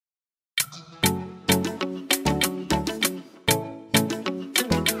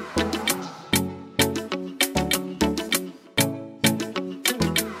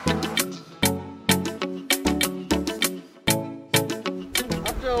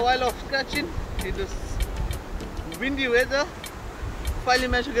a while of scratching in this windy weather. Finally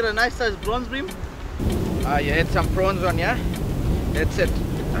managed to get a nice sized bronze bream. You had some prawns on, yeah? That's it.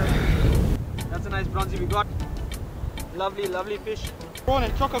 That's a nice bronzy we got. Lovely, lovely fish. Prawn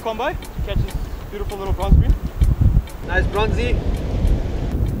and choco combo. Catches beautiful little bronze bream. Nice bronzy.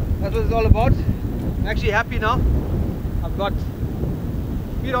 That's what it's all about. I'm actually happy now. I've got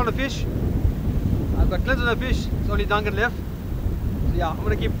feet on the fish. I've got clins on the fish. It's only Duncan left. So yeah, I'm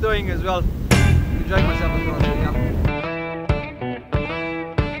gonna keep throwing as well. Enjoying myself as well. So yeah.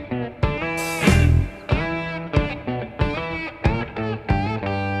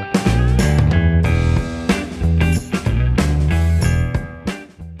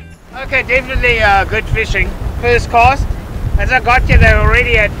 Okay, definitely good fishing. First cast, as I got here they were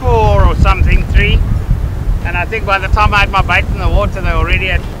already at 4 or something, 3. And I think by the time I had my bait in the water they were already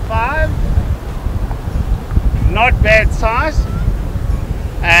at 5. Not bad size.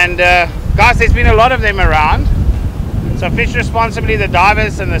 And guys, there's been a lot of them around. So fish responsibly, the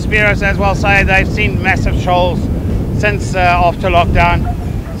divers and the spearos as well say they've seen massive shoals since after lockdown.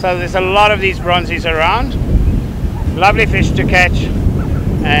 So there's a lot of these bronzies around. Lovely fish to catch.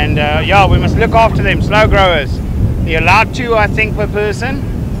 And yeah, we must look after them, slow growers. You're allowed 2, I think, per person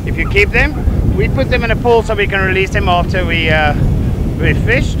if you keep them. We put them in a pool so we can release them after we've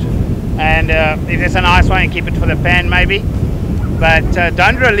fished. And if there's a nice one, you keep it for the pan maybe. But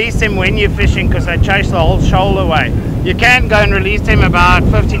don't release them when you're fishing because they chase the whole shoal away. You can go and release them about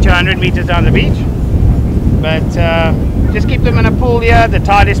 50 to 100 meters down the beach. But just keep them in a pool here. The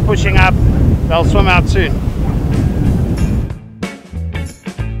tide is pushing up. They'll swim out soon.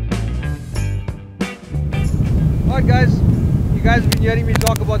 Alright guys, you guys have been hearing me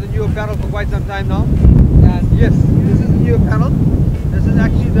talk about the new apparel for quite some time now. And yes, this is the new apparel. This is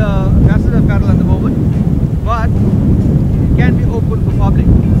actually the ambassador apparel at the moment. But it can be open for public.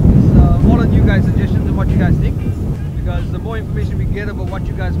 It's all on you guys' suggestions and what you guys think. Because the more information we get about what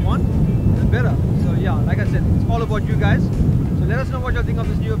you guys want, the better. So yeah, like I said, it's all about you guys. So let us know what you think of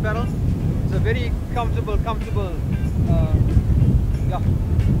this new apparel. It's a very comfortable, yeah.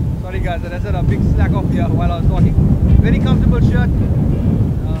 Sorry guys, I said a big slack off here while I was talking. Very comfortable shirt.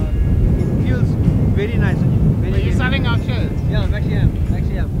 It feels very nice on you. Very, Are you selling our shirts? Yeah, I actually am.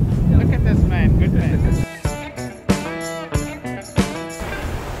 Yeah. Look at this man, good man.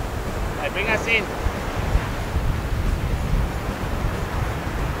 Hey, bring us in.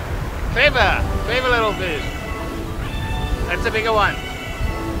 Clever little fish. That's a bigger one.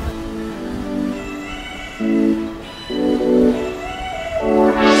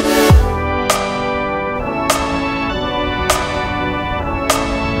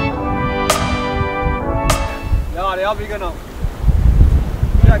 They are bigger now.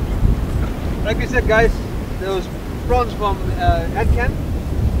 Check. Like we said guys, those prawns from Henn,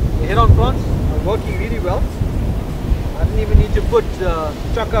 the head-on prawns are working really well. I didn't even need to put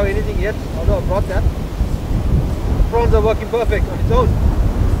chukka or anything yet, although I brought that. The prawns are working perfect on its own.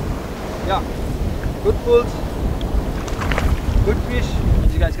 Yeah, good pulls, good fish,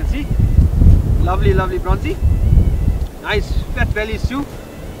 as you guys can see. Lovely bronzy. Nice fat bellies too.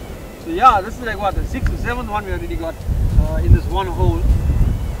 So yeah, this is like what, the 6th or 7th one we already got in this one hole.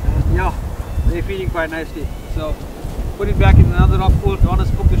 And yeah, they're feeding quite nicely. So put it back in another rock pool. Don't want to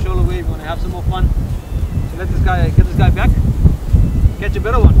spook the shoal away. We want to have some more fun. So let this guy get this guy back. Catch a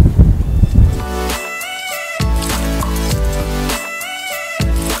better one.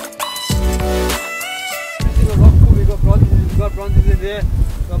 Every single rock pool we got bronzes in there.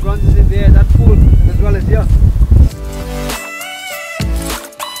 We got bronzes in there. That pool as well as here.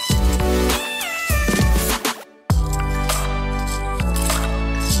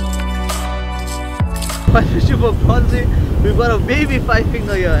 By fishing for bronzy, we've got a baby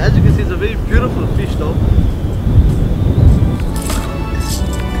 5-finger here. As you can see, it's a very beautiful fish though.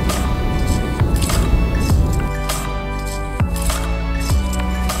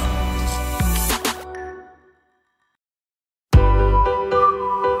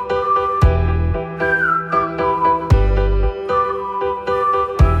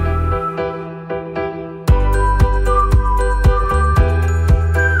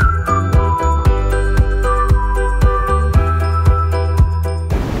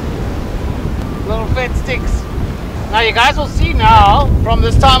 Now you guys will see now, from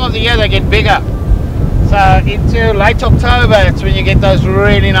this time of the year they get bigger. So into late October, it's when you get those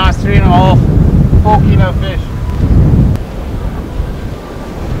really nice 3.5, 4 kilo fish.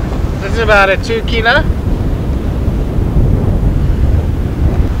 This is about a 2 kilo.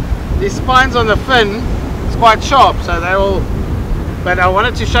 These spines on the fin, it's quite sharp, so they will, but I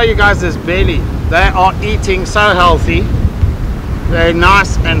wanted to show you guys this belly. They are eating so healthy. They're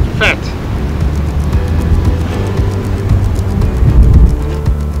nice and fat.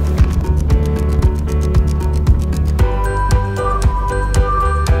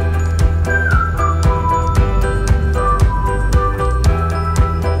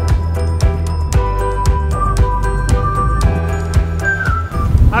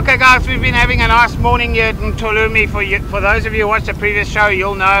 Okay guys, we've been having a nice morning here at Mtwalume. For those of you who watched the previous show,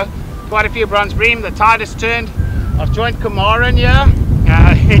 you'll know quite a few bronze bream. The tide has turned. I've joined Kumarin here.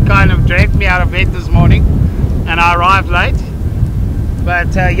 He kind of dragged me out of bed this morning and I arrived late.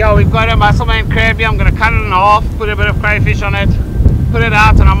 But yeah, we've got a muscleman crab here. I'm going to cut it in half, put a bit of crayfish on it, put it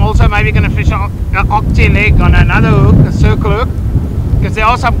out, and I'm also maybe going to fish an octi leg on another hook, a circle hook, because there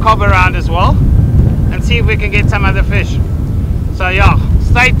are some cob around as well, and see if we can get some other fish. So yeah,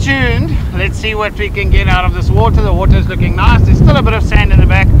 stay tuned. Let's see what we can get out of this water. The water is looking nice. There's still a bit of sand in the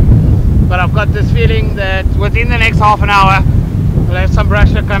back, but I've got this feeling that within the next half an hour we'll have some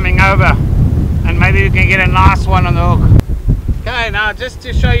brusher coming over and maybe we can get a nice one on the hook. Okay, now just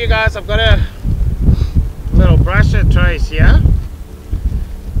to show you guys, I've got a little brusher trace here.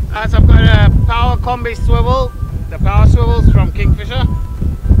 Guys, I've got a power combi swivel, the power swivels from Kingfisher,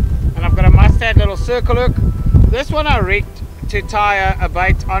 and I've got a mustard little circle hook. This one I rigged to tie a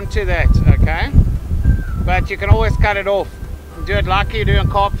bait onto that, okay, but you can always cut it off. Do it like you do in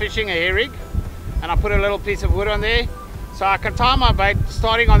carp fishing, a hair rig, and I put a little piece of wood on there so I can tie my bait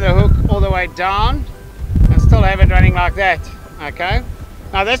starting on the hook all the way down and still have it running like that. Okay,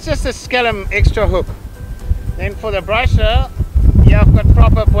 now that's just a skellum extra hook. Then for the brusher, yeah, I've got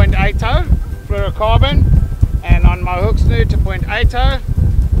proper 0.80 fluorocarbon, and on my hook snoot a 0.80,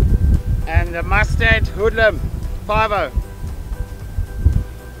 and the mustard hoodlum 50.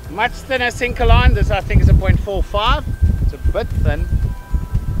 Much thinner sinker line. This I think is a 0.45. It's a bit thin,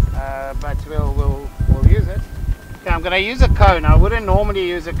 but we'll use it. Okay, I'm going to use a cone. I wouldn't normally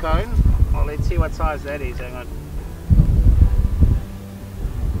use a cone. Well, let's see what size that is. Hang on.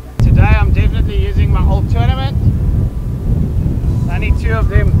 Today I'm definitely using my old tournament. Only two of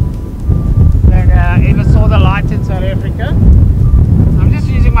them that ever saw the light in South Africa. I'm just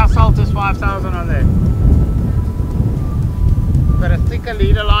using my Saltwater 5000 on there. Got a thicker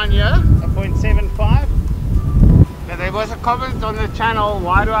leader line here, a 0.75. Now, there was a comment on the channel,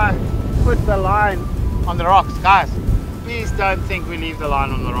 why do I put the line on the rocks? Guys, please don't think we leave the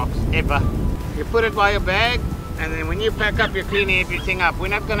line on the rocks, ever. You put it by your bag, and then when you pack up, you're cleaning everything up. We're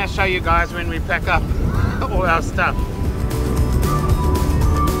not going to show you guys when we pack up all our stuff.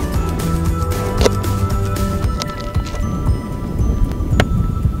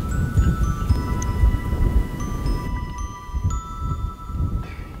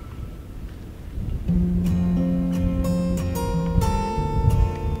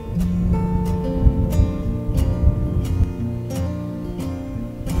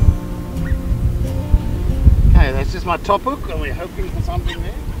 That's just my top hook, and we're hoping for something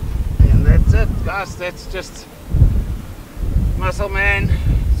there. And that's it, guys. That's just muscle man.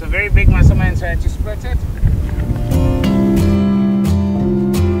 It's a very big muscle man, so I had to split it.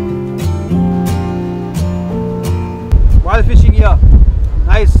 While fishing here,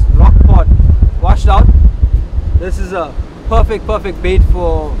 nice rock pod washed out. This is a perfect bait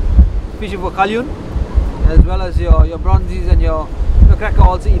for fishing for Kalyun, as well as your bronzies, and your cracker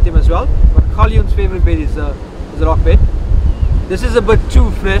also eat them as well. But Kalyun's favorite bait is the rock bait. This is a bit too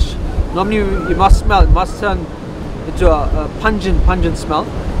fresh. Normally you must smell, it must turn into a pungent smell,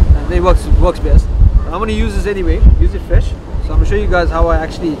 and then it works best. But I'm going to use this anyway, use it fresh. So I'm going to show you guys how I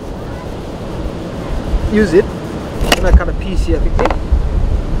actually use it. I'm going to cut a piece here quickly.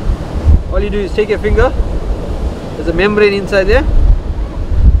 All you do is take your finger, there's a membrane inside there.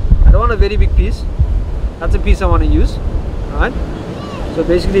 I don't want a very big piece, that's a piece I want to use. Alright, so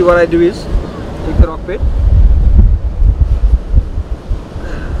basically what I do is take the rock bait.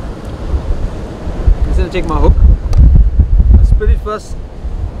 Instead of take my hook, I split it first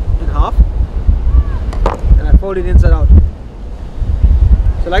in half and I fold it inside out.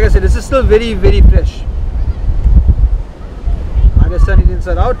 So like I said, this is still very fresh. I just turn it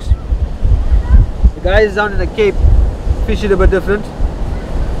inside out. The guys down in the Cape fish it a bit different.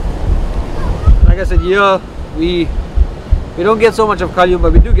 Like I said, here we don't get so much of Kalyun,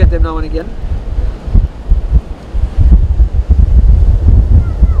 but we do get them now and again.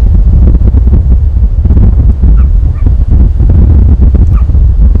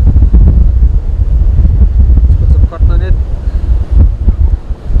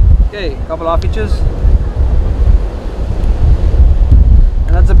 Couple of features, and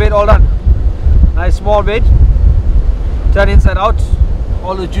that's the bait all done. Nice small bait, turn inside out,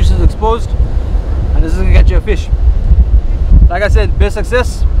 all the juices exposed, and this is going to get you a fish. Like I said, best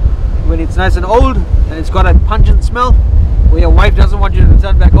success when it's nice and old and it's got a pungent smell, where your wife doesn't want you to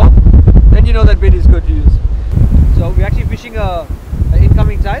return back home, then you know that bait is good to use. So we're actually fishing an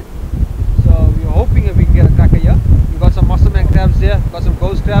incoming tide, so we're hoping that we can get a cracker here. We've got some muscleman crabs there, got some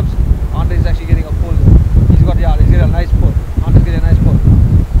ghost crabs. Andre is actually getting a pull there. He's getting a nice pull. Andre's getting a nice pull.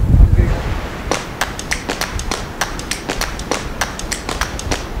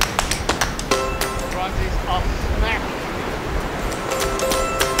 Bronzies off smack.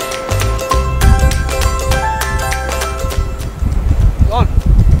 On.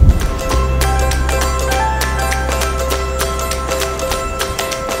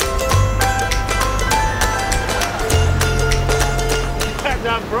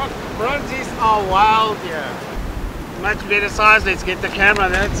 Bronzies are wild here. Much better size. Let's get the camera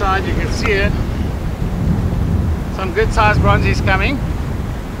on that side, you can see it. Some good sized bronzies coming.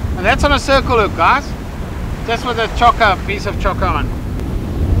 And that's on a circle hook, guys. Just with a chocker, piece of chocker on.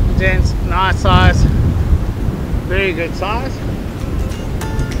 Gents, nice size. Very good size.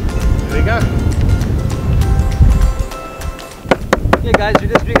 There we go. Okay guys, we're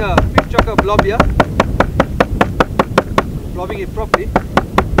just doing a quick chocker blob here. Blobbing it properly.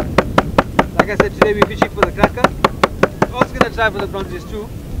 Like I said, today we're fishing for the cracker. We're also going to try for the bronzies too.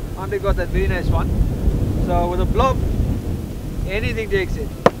 Andre got that very nice one. So with a blob, anything takes it.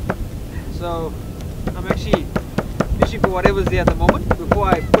 So I'm actually fishing for whatever's there at the moment before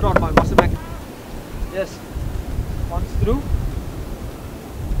I put on my muscle back. Yes, once through.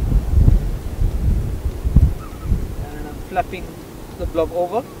 And then I'm flapping the blob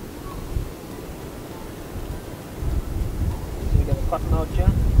over. So we get a cotton out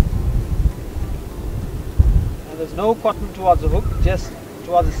here. And there's no cotton towards the hook, just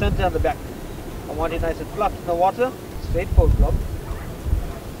towards the center and the back. I want it nice and flat in the water, straightforward blob.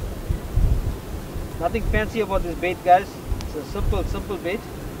 Nothing fancy about this bait, guys. It's a simple bait.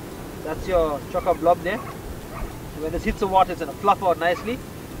 That's your chocker blob there. So when this hits the water, it's going to fluff out nicely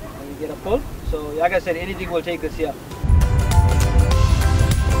and you get a pull. So like I said, anything will take this here.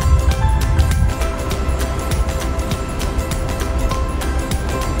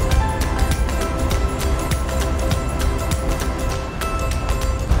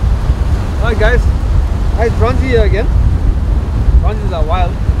 Alright guys, nice bronzy here again. Bronzies are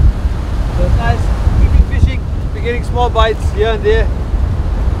wild. So it's nice, keeping fishing, we're getting small bites here and there.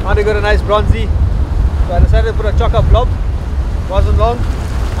 Andre got a nice bronzy. So I decided to put a chocker blob. Wasn't long,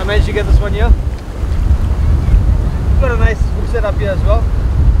 I managed to get this one here. Got a nice hook set up here as well.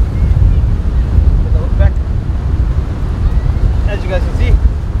 Get the hook back. As you guys can see,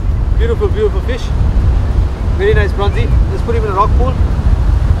 beautiful fish. Very nice bronzy. Just put him in a rock pool.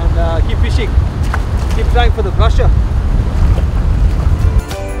 And keep fishing, keep trying for the brusher.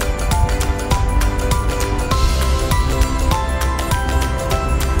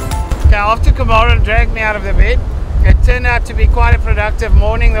 Okay, after Kumarin dragged me out of the bed, it turned out to be quite a productive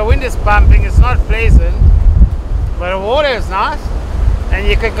morning. The wind is pumping, it's not pleasant, but the water is nice. And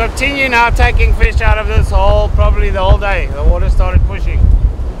you can continue now taking fish out of this hole probably the whole day. The water started pushing.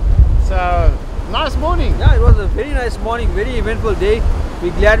 So, nice morning. Yeah, it was a very nice morning, very eventful day.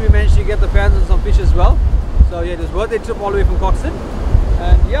 We're glad we managed to get the fans on some fish as well. So yeah, it was worth a trip all the way from Coxton.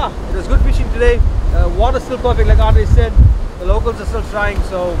 And yeah, it was good fishing today. Water's still perfect, like Andre said. The locals are still trying,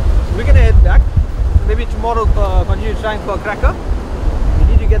 so we're gonna head back. Maybe tomorrow continue trying for a cracker. We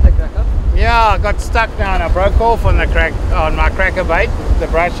need to get the cracker. Yeah, I got stuck now and I broke off on my cracker bait, the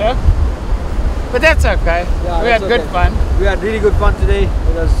brusher. But that's okay. Yeah, we had good fun. We had really good fun today.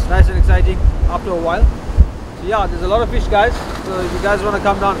 It was nice and exciting after a while. So yeah, there's a lot of fish, guys. So if you guys want to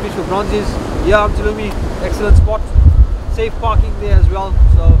come down and fish for bronzies, yeah, Mtwalume, excellent spot. Safe parking there as well.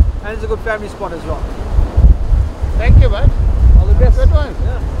 So, and it's a good family spot as well.